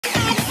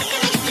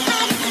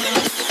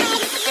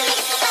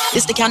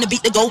This the kind of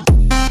beat to go.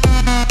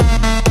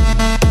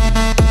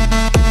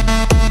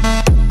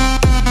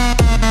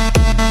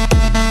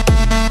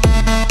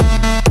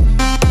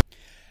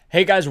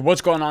 Hey guys, what's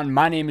going on?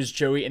 My name is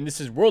Joey, and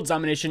this is World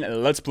Zombination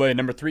Let's Play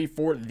number 3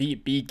 for the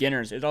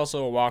beginners. It's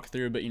also a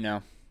walkthrough, but you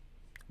know,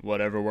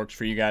 whatever works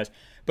for you guys.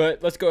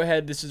 But let's go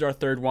ahead. This is our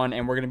third one,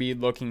 and we're going to be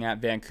looking at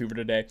Vancouver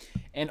today.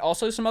 And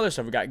also some other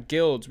stuff. We got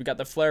guilds. We got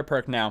the flare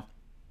perk now.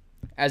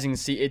 As you can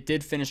see, it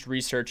did finish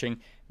researching.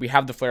 We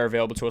have the flare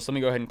available to us. Let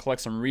me go ahead and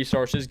collect some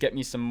resources, get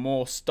me some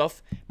more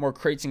stuff, more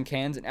crates and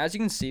cans. And as you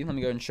can see, let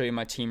me go ahead and show you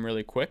my team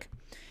really quick.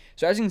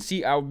 So as you can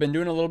see, I've been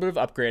doing a little bit of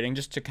upgrading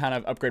just to kind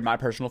of upgrade my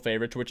personal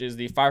favorites, which is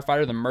the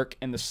firefighter, the merc,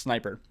 and the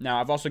sniper. Now,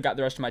 I've also got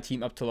the rest of my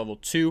team up to level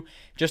 2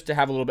 just to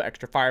have a little bit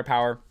extra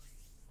firepower.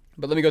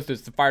 But let me go through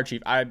this. The fire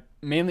chief, I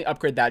mainly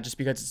upgrade that just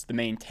because it's the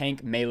main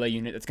tank melee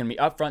unit that's going to be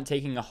up front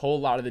taking a whole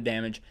lot of the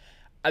damage.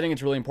 I think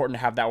it's really important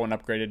to have that one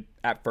upgraded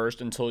at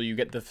first until you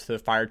get the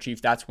fire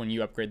chief. That's when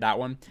you upgrade that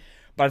one.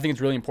 But I think it's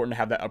really important to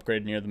have that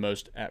upgraded near the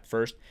most at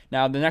first.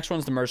 Now, the next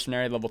one's the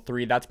mercenary, level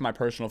 3. That's my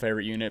personal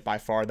favorite unit by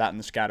far, that and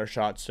the scatter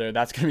shot. So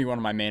that's going to be one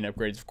of my main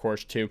upgrades, of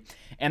course, too.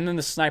 And then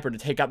the sniper to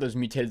take out those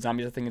mutated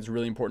zombies. I think it's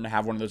really important to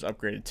have one of those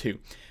upgraded, too.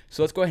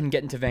 So let's go ahead and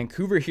get into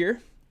Vancouver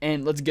here,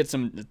 and let's get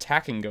some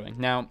attacking going.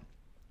 Now,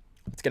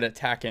 let's get an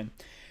attack in.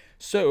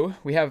 So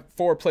we have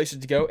 4 places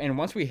to go, and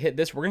once we hit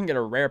this, we're going to get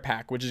a rare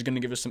pack, which is going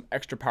to give us some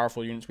extra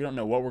powerful units. We don't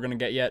know what we're going to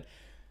get yet.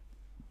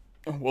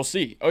 We'll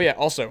see. Oh, yeah,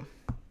 also,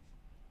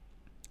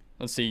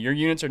 let's see. Your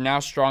units are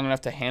now strong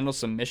enough to handle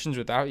some missions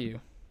without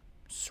you.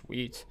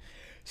 Sweet.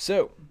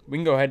 So we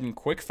can go ahead and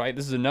quick fight.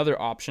 This is another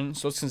option,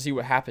 so let's see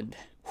what happened.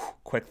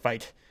 Quick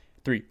fight.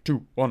 3,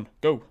 2, 1,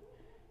 go.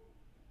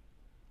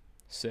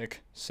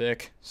 Sick,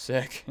 sick,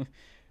 sick.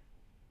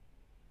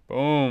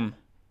 Boom.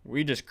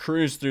 We just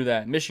cruised through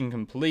that. Mission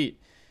complete.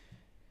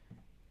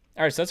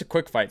 Alright, so that's a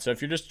quick fight. So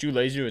if you're just too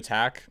lazy to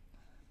attack,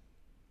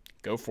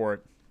 go for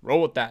it.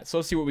 Roll with that. So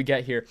let's see what we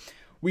get here.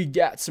 We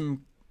got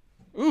some...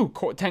 Ooh,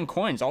 10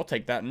 coins. I'll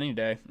take that any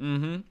day.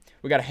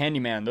 We got a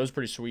handyman. Those are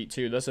pretty sweet,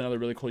 too. That's another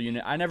really cool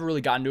unit. I never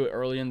really got into it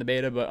early in the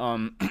beta, but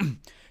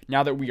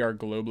now that we are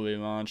globally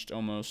launched,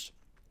 almost,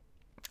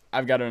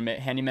 I've got to admit,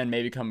 handyman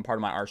may become part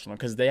of my arsenal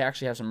because they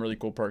actually have some really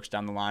cool perks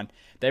down the line.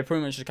 They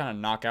pretty much just kind of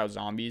knock out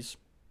zombies.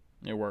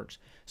 It works.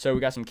 So we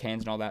got some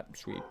cans and all that.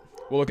 Sweet.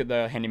 We'll look at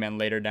the handyman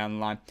later down the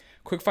line.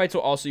 Quick fights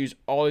will also use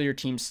all of your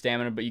team's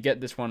stamina, but you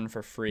get this one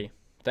for free.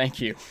 Thank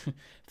you.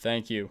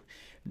 Thank you.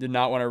 Did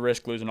not want to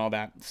risk losing all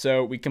that.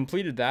 So we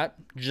completed that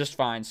just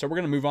fine. So we're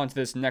going to move on to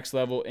this next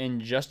level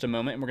in just a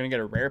moment, and we're going to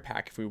get a rare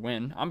pack if we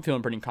win. I'm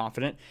feeling pretty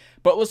confident.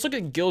 But let's look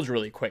at guilds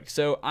really quick.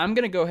 So I'm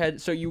going to go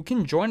ahead. So you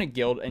can join a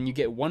guild, and you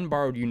get 1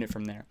 borrowed unit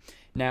from there.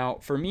 Now,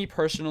 for me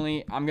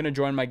personally, I'm going to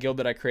join my guild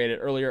that I created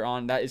earlier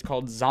on. That is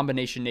called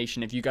Zombination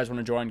Nation. If you guys want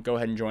to join, go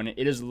ahead and join it.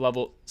 It is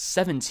level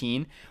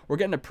 17. We're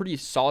getting a pretty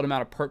solid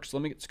amount of perks.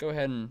 Let's go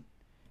ahead and...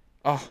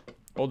 Oh,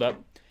 hold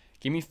up.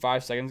 Give me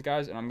 5 seconds,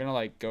 guys, and I'm going to,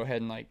 like, go ahead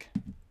and, like,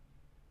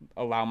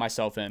 allow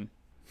myself in.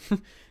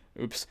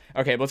 Oops.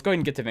 Okay, let's go ahead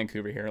and get to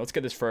Vancouver here. Let's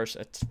get this first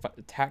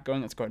attack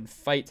going. Let's go ahead and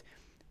fight.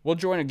 We'll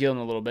join a guild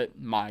in a little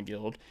bit, my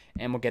guild,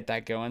 and we'll get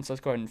that going. So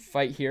let's go ahead and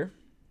fight here.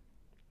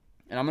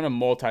 And I'm going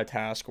to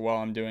multitask while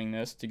I'm doing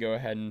this to go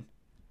ahead and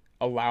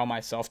allow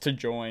myself to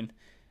join.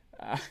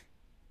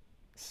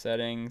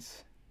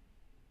 Settings.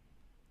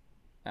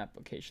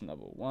 Application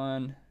level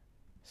 1.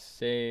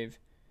 Save.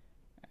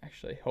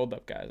 Actually, hold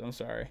up, guys. I'm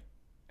sorry.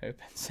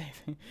 Open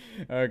saving.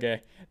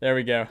 Okay, there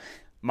we go.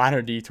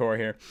 Minor detour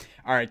here.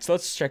 All right, so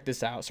let's check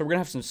this out. So we're going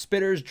to have some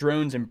spitters,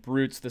 drones, and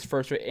brutes this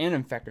first way, and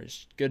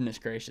infectors. Goodness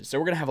gracious. So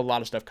we're going to have a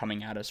lot of stuff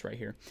coming at us right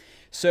here.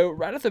 So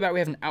right off the bat, we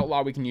have an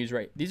outlaw we can use,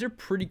 right? These are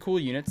pretty cool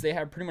units. They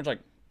have pretty much like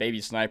baby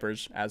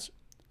snipers, as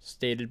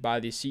stated by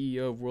the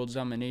CEO of World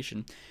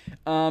Zombination.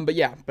 But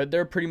yeah, but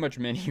they're pretty much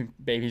mini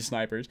baby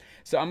snipers.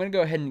 So I'm going to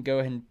go ahead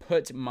and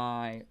put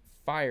my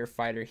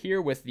firefighter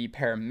here with the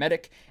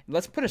paramedic.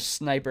 Let's put a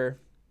sniper.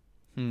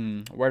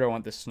 Where do I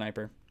want this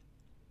sniper?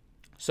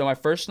 So my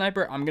first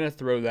sniper, I'm going to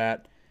throw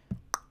that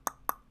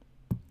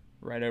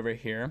right over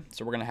here.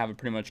 So we're going to have a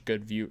pretty much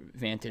good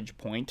vantage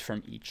point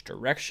from each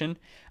direction.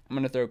 I'm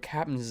going to throw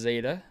Captain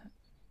Zeta,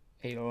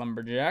 a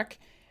lumberjack,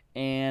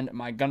 and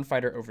my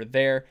gunfighter over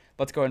there.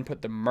 Let's go ahead and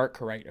put the merc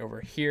right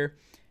over here.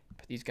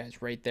 Put these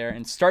guys right there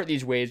and start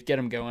these waves. Get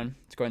them going.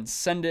 Let's go ahead and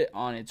send it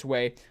on its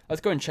way.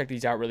 Let's go ahead and check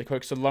these out really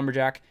quick. So the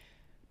lumberjack,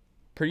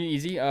 pretty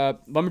easy.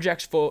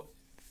 Lumberjack's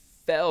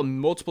fell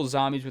multiple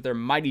zombies with their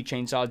mighty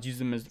chainsaws, use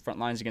them as the front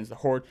lines against the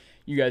horde.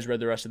 You guys read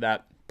the rest of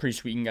that. Pretty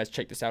sweet. You can guys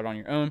check this out on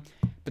your own.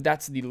 But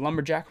that's the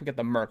lumberjack. We got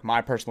the merc,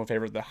 my personal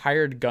favorite. The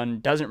hired gun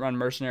doesn't run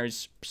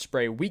mercenaries,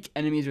 spray weak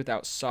enemies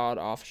without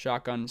sawed-off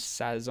shotgun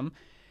sadism.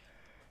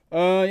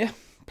 Yeah,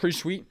 pretty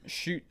sweet.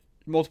 Shoot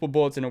multiple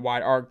bullets in a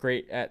wide arc.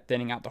 Great at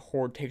thinning out the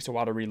horde. Takes a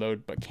while to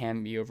reload, but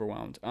can be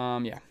overwhelmed.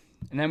 Yeah.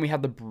 And then we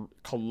have the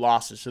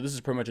Colossus. So this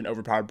is pretty much an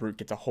overpowered brute.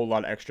 Gets a whole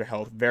lot of extra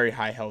health. Very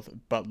high health,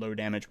 but low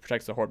damage.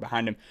 Protects the horde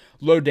behind him.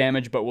 Low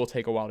damage, but will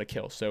take a while to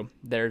kill. So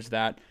there's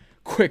that.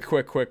 quick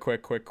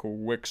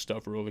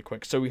stuff really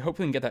quick. So we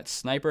hopefully can get that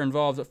sniper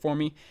involved for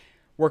me.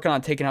 Working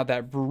on taking out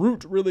that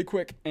brute really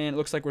quick, and it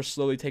looks like we're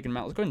slowly taking him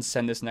out. Let's go ahead and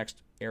send this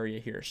next area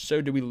here.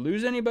 So did we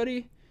lose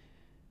anybody?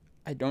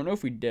 I don't know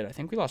if we did. I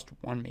think we lost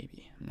one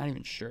maybe. I'm not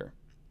even sure.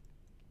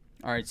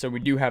 All right, so we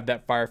do have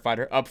that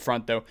firefighter up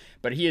front, though,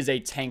 but he is a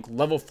tank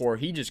level 4.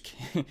 He just,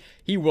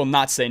 he will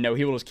not say no.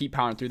 He will just keep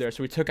powering through there.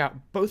 So we took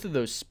out both of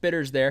those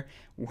spitters there.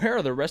 Where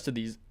are the rest of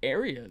these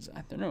areas?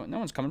 I don't know. No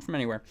one's coming from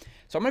anywhere.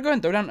 So I'm going to go ahead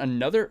and throw down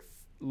another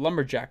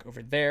lumberjack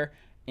over there,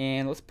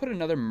 and let's put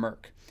another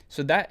merc.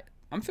 So that,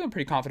 I'm feeling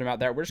pretty confident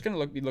about that. We're just going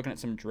to be looking at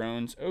some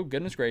drones. Oh,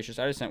 goodness gracious.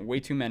 I just sent way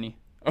too many.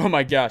 Oh,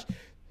 my gosh.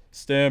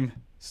 Stim.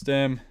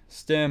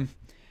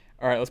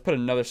 All right, let's put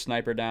another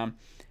sniper down.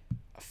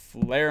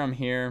 Flare him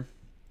here.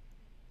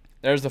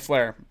 There's the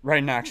flare right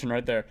in action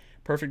right there.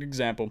 Perfect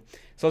example.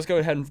 So let's go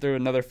ahead and throw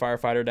another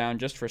firefighter down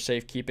just for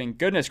safekeeping.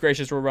 Goodness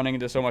gracious, we're running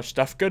into so much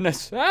stuff.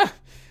 Goodness.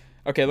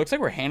 Okay, looks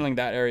like we're handling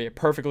that area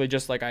perfectly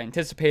just like I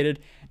anticipated.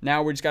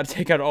 Now we just got to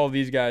take out all of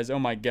these guys. Oh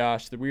my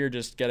gosh, we are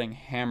just getting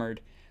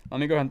hammered. Let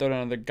me go ahead and throw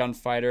down another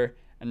gunfighter,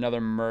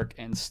 another merc,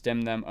 and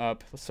stem them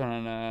up. Let's throw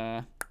down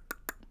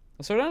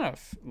a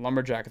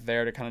lumberjack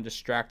there to kind of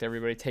distract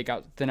everybody,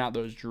 thin out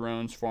those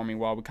drones for me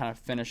while we kind of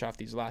finish off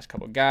these last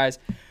couple guys.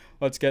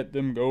 Let's get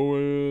them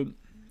going.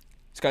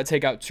 Just got to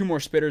take out 2 more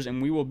spitters,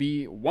 and we will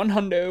be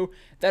 100.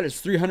 That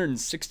is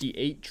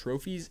 368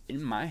 trophies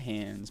in my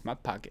hands, my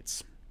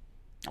pockets.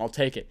 I'll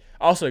take it.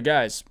 Also,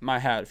 guys, my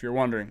hat, if you're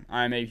wondering,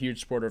 I'm a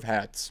huge supporter of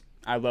hats.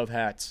 I love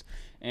hats,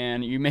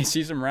 and you may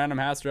see some random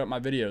hats throughout my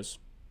videos.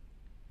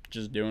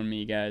 Just doing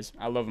me, guys.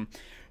 I love them.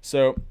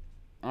 So,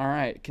 all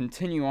right,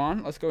 continue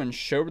on. Let's go and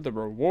show the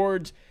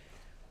rewards.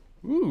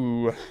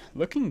 Ooh,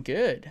 looking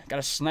good. Got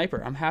a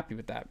sniper. I'm happy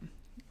with that.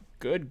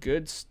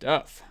 Good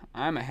stuff.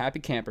 I'm a happy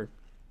camper.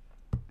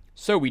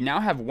 So we now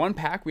have 1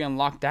 pack. We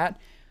unlocked that.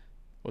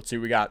 Let's see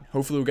what we got.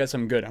 Hopefully we'll get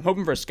some good. I'm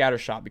hoping for a scatter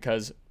shot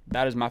because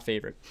that is my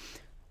favorite.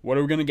 What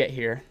are we going to get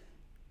here?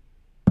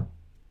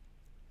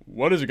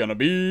 What is it going to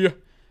be?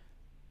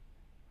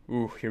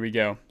 Ooh, here we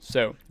go.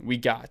 So we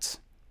got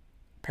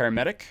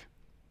paramedic,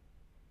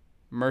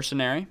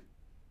 mercenary,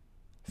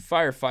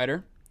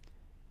 firefighter,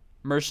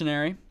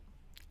 mercenary.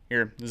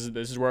 Here, this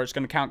is where it's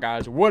going to count,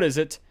 guys. What is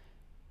it?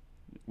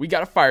 We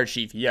got a fire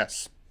chief,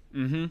 yes.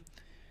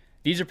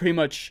 These are pretty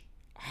much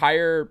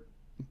higher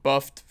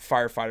buffed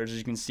firefighters, as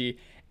you can see,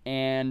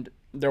 and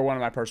they're one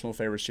of my personal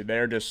favorites too.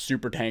 They're just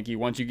super tanky.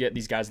 Once you get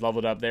these guys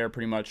leveled up, they're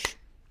pretty much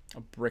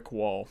a brick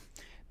wall.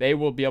 They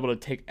will be able to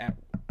take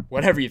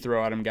whatever you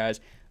throw at them, guys.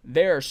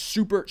 They're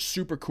super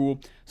cool.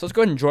 So let's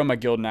go ahead and join my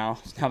guild now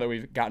that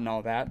we've gotten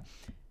all that.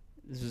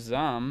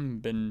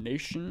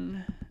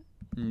 Zombination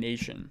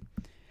Nation.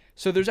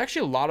 So there's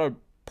actually a lot of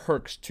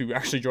perks to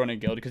actually join a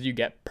guild because you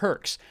get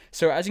perks.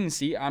 So as you can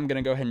see, I'm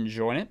going to go ahead and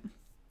join it.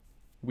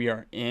 We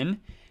are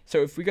in.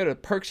 So if we go to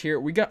perks here,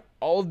 we got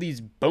all of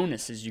these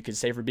bonuses, you could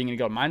say, for being in a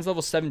guild. Mine's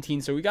level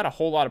 17, so we got a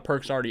whole lot of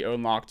perks already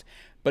unlocked.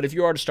 But if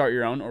you are to start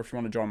your own, or if you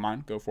want to join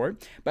mine, go for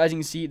it. But as you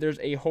can see, there's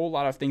a whole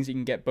lot of things you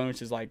can get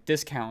bonuses like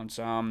discounts,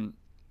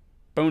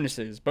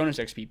 bonuses, bonus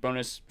XP,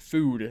 bonus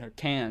food,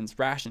 cans,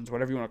 rations,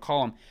 whatever you want to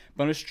call them,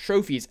 bonus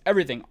trophies,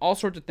 everything, all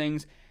sorts of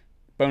things,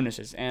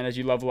 bonuses. And as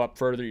you level up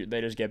further,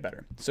 they just get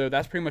better. So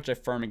that's pretty much a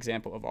firm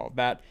example of all of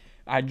that.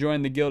 I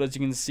joined the guild, as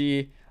you can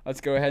see.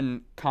 Let's go ahead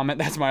and comment.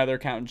 That's my other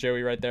account,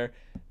 Joey, right there.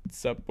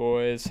 What's up,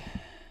 boys?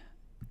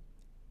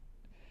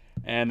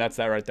 And that's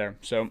that right there.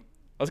 So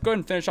let's go ahead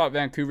and finish off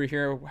Vancouver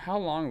here. How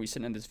long are we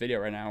sitting in this video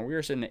right now? We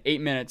are sitting at 8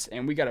 minutes,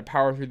 and we got to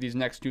power through these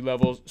next 2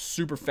 levels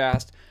super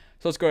fast.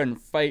 So let's go ahead and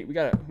fight. We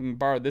can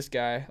borrow this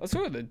guy. Let's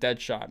go with the dead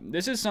shot.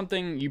 This is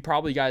something you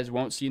probably guys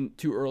won't see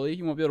too early.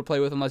 You won't be able to play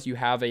with unless you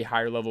have a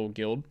higher level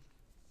guild.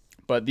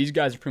 But these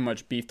guys are pretty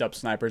much beefed up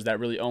snipers that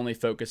really only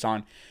focus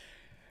on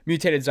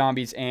mutated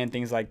zombies and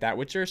things like that,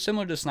 which are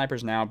similar to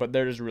snipers now, but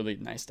they're just really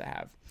nice to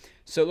have.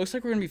 So it looks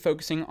like we're going to be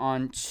focusing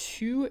on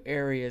 2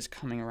 areas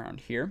coming around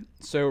here.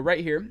 So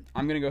right here,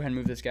 I'm going to go ahead and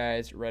move this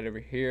guys right over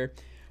here.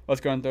 Let's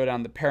go and throw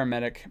down the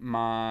paramedic,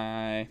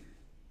 my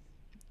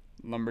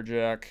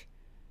lumberjack,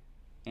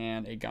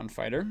 and a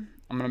gunfighter.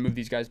 I'm going to move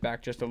these guys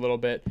back just a little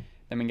bit.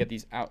 Then we can get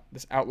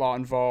this outlaw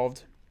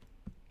involved.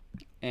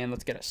 And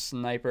let's get a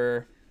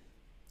sniper.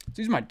 Let's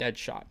use my dead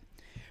shot.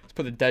 Let's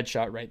put the dead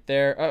shot right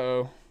there.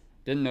 Uh-oh.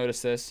 Didn't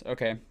notice this.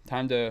 Okay,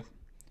 time to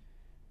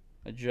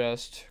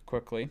adjust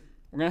quickly.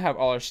 We're going to have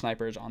all our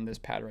snipers on this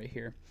pad right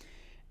here.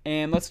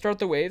 And let's start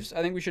the waves.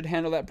 I think we should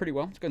handle that pretty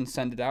well. Let's go ahead and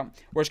send it out.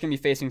 We're just going to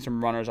be facing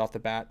some runners off the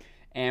bat.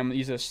 And we'll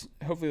use this.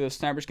 Hopefully those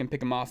snipers can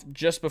pick him off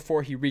just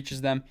before he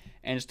reaches them.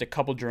 And just a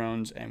couple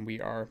drones, and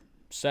we are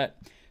set.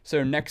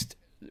 So next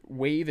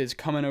wave is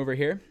coming over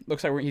here.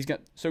 Looks like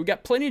so we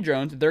got plenty of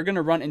drones. They're going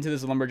to run into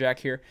this lumberjack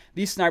here.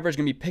 These snipers are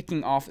going to be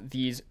picking off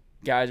these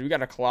guys. We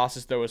got a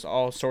Colossus, though, with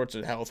all sorts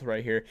of health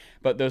right here.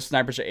 But those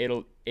snipers are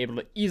able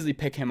to easily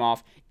pick him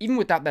off. Even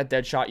without that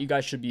dead shot, you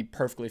guys should be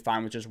perfectly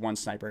fine with just 1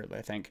 sniper,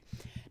 I think.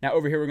 Now,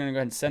 over here, we're going to go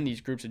ahead and send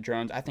these groups of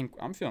drones.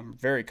 I'm feeling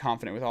very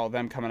confident with all of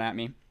them coming at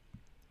me.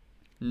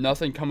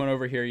 Nothing coming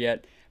over here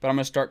yet. but I'm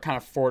gonna start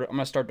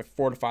to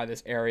fortify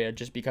this area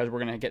just because we're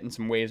gonna get in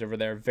some waves over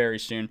there very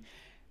soon.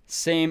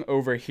 Same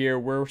over here.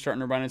 We're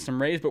starting to run in some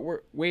waves, but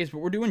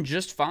we're doing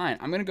just fine.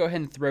 I'm gonna go ahead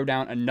and throw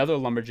down another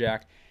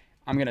lumberjack.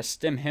 I'm gonna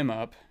stem him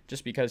up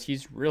just because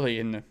he's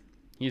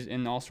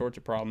in all sorts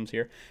of problems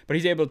here. But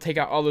he's able to take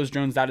out all those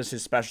drones. That is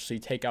his specialty.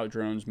 Take out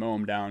drones, mow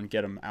them down,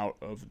 get them out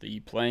of the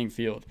playing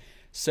field.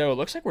 So it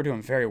looks like we're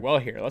doing very well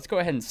here. Let's go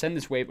ahead and send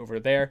this wave over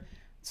there.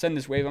 Send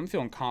this wave. I'm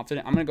feeling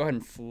confident. I'm going to go ahead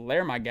and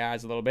flare my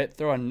guys a little bit.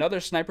 Throw another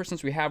sniper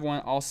since we have one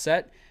all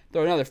set.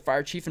 Throw another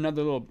fire chief,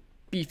 another little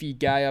beefy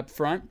guy up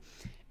front.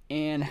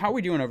 And how are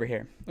we doing over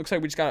here? Looks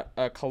like we just got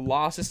a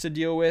Colossus to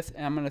deal with.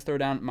 And I'm going to throw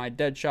down my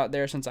dead shot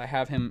there since I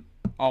have him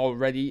all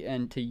ready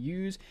and to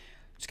use.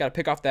 Just got to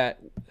pick off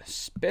that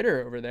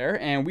spitter over there.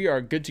 And we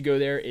are good to go.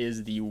 There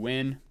is the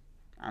win.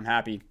 I'm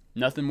happy.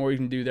 Nothing more you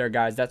can do there,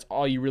 guys. That's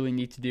all you really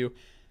need to do.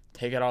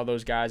 Take out all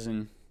those guys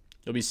and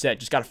you'll be set.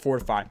 Just got to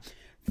fortify.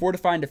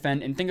 Fortify and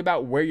defend, and think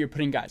about where you're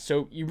putting guys.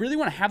 So you really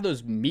want to have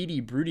those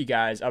meaty, broody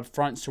guys up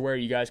front to where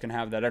you guys can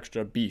have that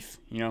extra beef,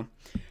 you know,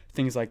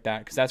 things like that,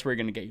 because that's where you're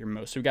going to get your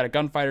most. So we got a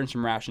gunfighter and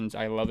some rations.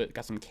 I love it.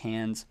 Got some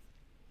cans.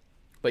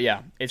 But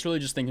yeah, it's really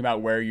just thinking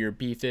about where your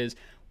beef is,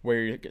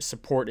 where your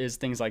support is,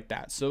 things like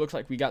that. So it looks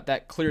like we got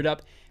that cleared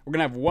up. We're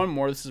going to have one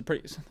more. This is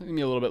going to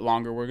be a little bit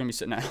longer. We're going to be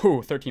sitting at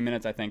 13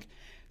 minutes, I think.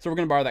 So we're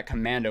going to borrow that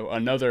commando,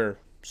 another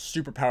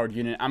super powered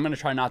unit. I'm going to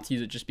try not to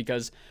use it just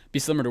because it'd be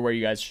similar to where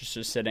you guys are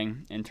just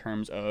sitting in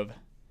terms of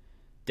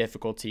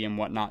difficulty and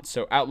whatnot.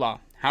 So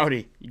Outlaw,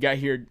 howdy, you got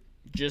here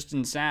just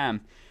in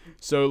time.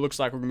 So it looks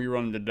like we're going to be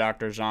running to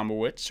Dr.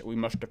 Zombowitz. We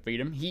must defeat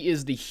him. He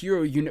is the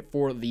hero unit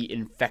for the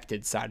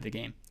infected side of the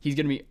game. He's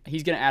going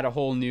to add a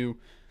whole new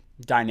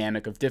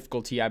dynamic of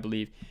difficulty, I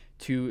believe,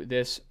 to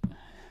this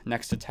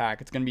next attack.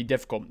 It's going to be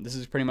difficult. This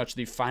is pretty much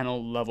the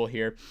final level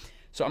here.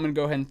 So I'm going to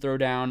go ahead and throw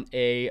down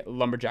a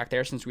lumberjack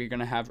there since we're going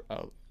to have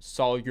a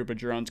solid group of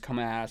drones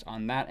coming at us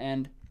on that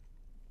end.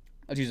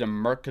 Let's use a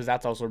Merc because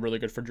that's also really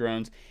good for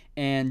drones.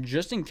 And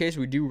just in case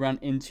we do run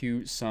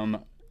into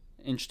some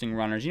interesting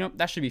runners, you know,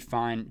 that should be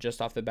fine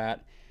just off the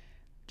bat.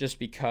 Just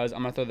because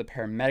I'm going to throw the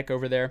paramedic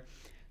over there.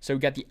 So we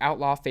got the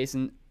Outlaw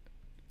facing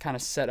kind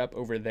of set up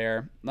over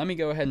there. Let me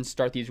go ahead and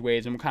start these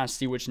waves and we'll kind of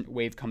see which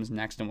wave comes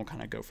next and we'll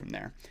kind of go from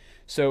there.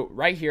 So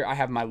right here I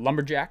have my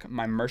lumberjack,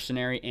 my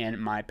mercenary, and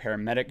my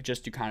paramedic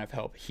just to kind of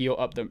help heal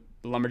up the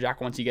lumberjack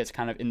once he gets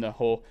kind of in the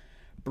whole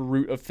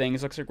brute of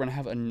things. Looks like we're going to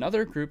have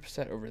another group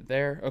set over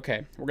there.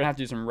 Okay, we're going to have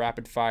to do some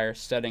rapid fire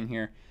setting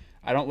here.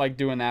 I don't like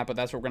doing that, but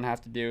that's what we're going to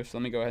have to do. So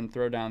let me go ahead and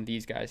throw down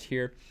these guys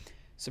here.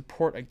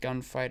 Support a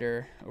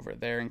gunfighter over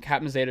there. And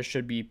Captain Zeta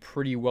should be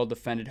pretty well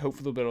defended.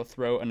 Hopefully we'll be able to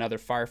throw another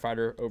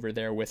firefighter over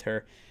there with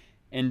her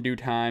in due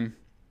time.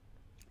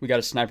 We got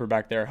a sniper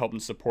back there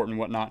helping support and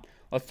whatnot.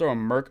 Let's throw a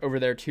Merc over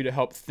there too to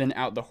help thin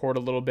out the horde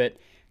a little bit.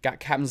 Got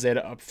Captain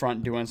Zeta up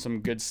front doing some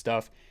good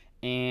stuff.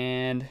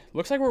 And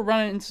looks like we're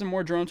running into some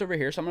more drones over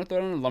here. So I'm going to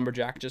throw down a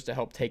lumberjack just to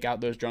help take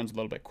out those drones a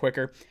little bit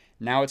quicker.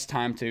 Now it's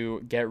time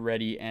to get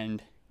ready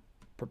and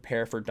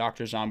prepare for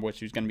Dr. Zombowitz,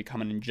 who's going to be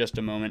coming in just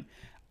a moment.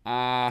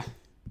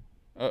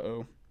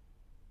 Uh-oh.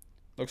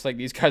 Looks like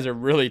these guys are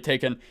really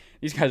taking...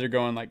 These guys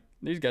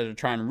are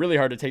trying really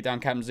hard to take down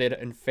Captain Zeta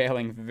and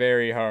failing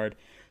very hard.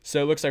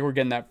 So it looks like we're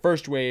getting that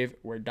first wave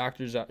where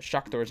Dr.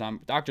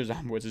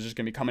 Zombowitz is just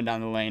going to be coming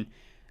down the lane.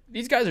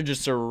 These guys are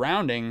just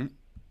surrounding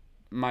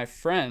my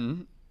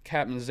friend,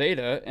 Captain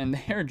Zeta, and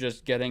they're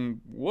just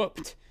getting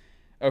whooped.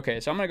 Okay,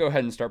 so I'm going to go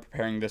ahead and start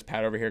preparing this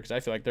pad over here because I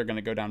feel like they're going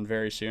to go down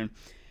very soon.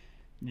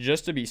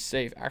 Just to be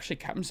safe. Actually,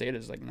 Captain Zeta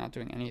is like not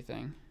doing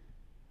anything.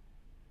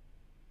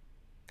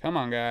 Come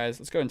on, guys.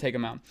 Let's go and take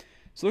him out.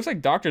 So it looks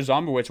like Dr.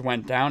 Zombowitz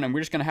went down, and we're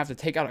just going to have to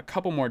take out a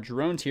couple more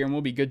drones here, and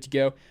we'll be good to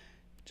go.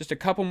 Just a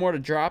couple more to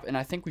drop, and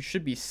I think we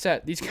should be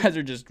set. These guys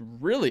are just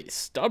really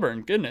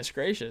stubborn. Goodness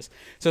gracious.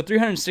 So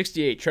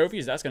 368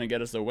 trophies. That's going to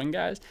get us the win,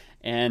 guys.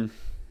 And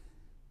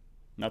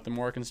nothing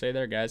more I can say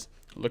there, guys.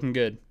 Looking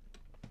good.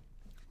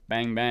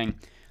 Bang, bang.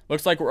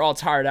 Looks like we're all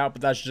tired out,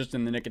 but that's just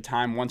in the nick of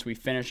time once we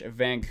finish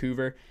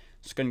Vancouver.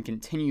 Just going to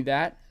continue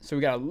that. So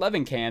we got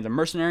 11 cans, a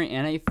mercenary,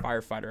 and a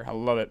firefighter. I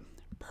love it.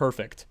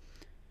 Perfect.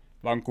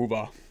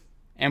 Vancouver.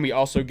 And we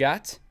also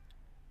got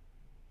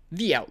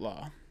the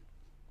Outlaw.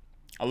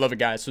 I love it,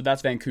 guys. So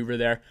that's Vancouver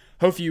there.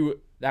 Hope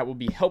that will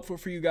be helpful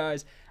for you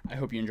guys. I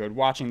hope you enjoyed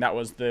watching. That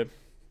was the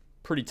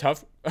pretty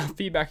tough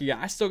feedback again.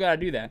 I still got to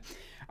do that.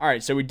 All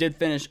right, so we did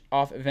finish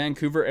off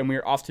Vancouver, and we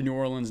are off to New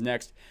Orleans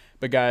next.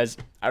 But, guys,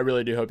 I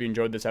really do hope you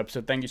enjoyed this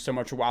episode. Thank you so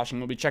much for watching.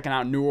 We'll be checking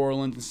out New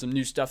Orleans and some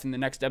new stuff in the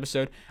next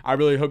episode. I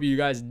really hope you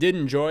guys did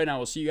enjoy, and I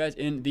will see you guys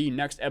in the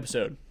next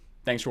episode.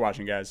 Thanks for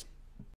watching, guys.